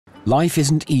Life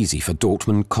isn't easy for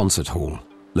Dortmund Concert Hall,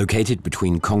 located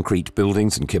between concrete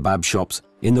buildings and kebab shops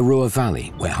in the Ruhr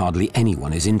Valley, where hardly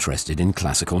anyone is interested in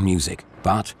classical music.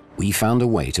 But we found a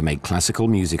way to make classical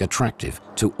music attractive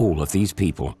to all of these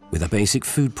people with a basic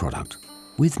food product,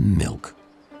 with milk.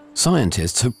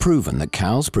 Scientists have proven that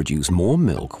cows produce more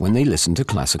milk when they listen to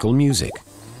classical music.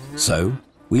 So,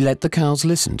 we let the cows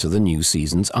listen to the new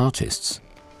season's artists.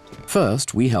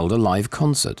 First, we held a live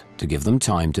concert to give them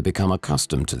time to become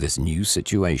accustomed to this new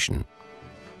situation.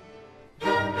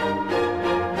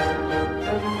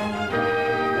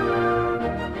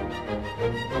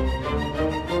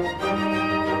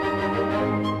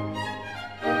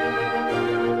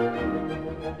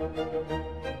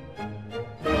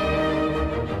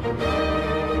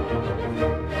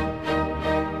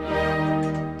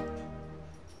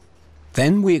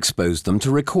 Then we exposed them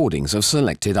to recordings of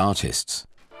selected artists.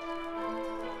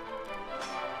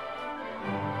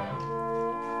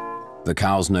 The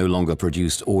cows no longer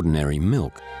produced ordinary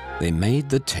milk, they made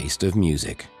the taste of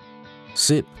music.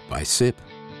 Sip by sip,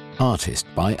 artist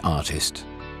by artist.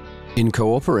 In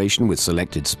cooperation with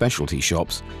selected specialty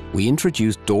shops, we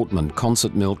introduced Dortmund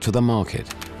Concert Milk to the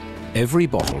market. Every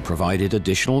bottle provided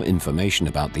additional information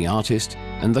about the artist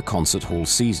and the concert hall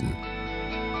season.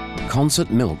 Concert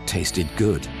milk tasted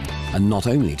good, and not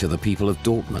only to the people of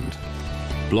Dortmund.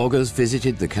 Bloggers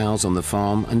visited the cows on the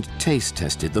farm and taste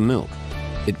tested the milk.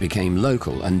 It became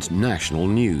local and national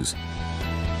news.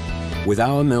 With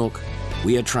our milk,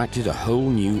 we attracted a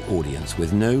whole new audience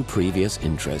with no previous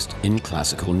interest in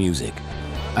classical music.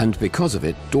 And because of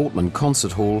it, Dortmund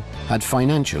Concert Hall had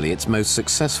financially its most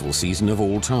successful season of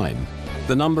all time.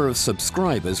 The number of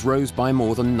subscribers rose by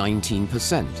more than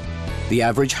 19%. The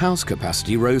average house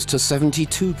capacity rose to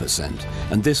 72%,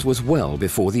 and this was well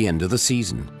before the end of the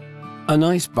season. A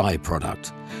nice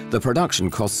byproduct. The production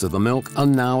costs of the milk are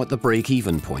now at the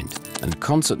break-even point, and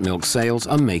concert milk sales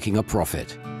are making a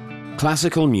profit.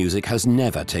 Classical music has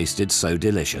never tasted so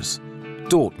delicious.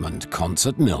 Dortmund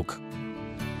Concert Milk.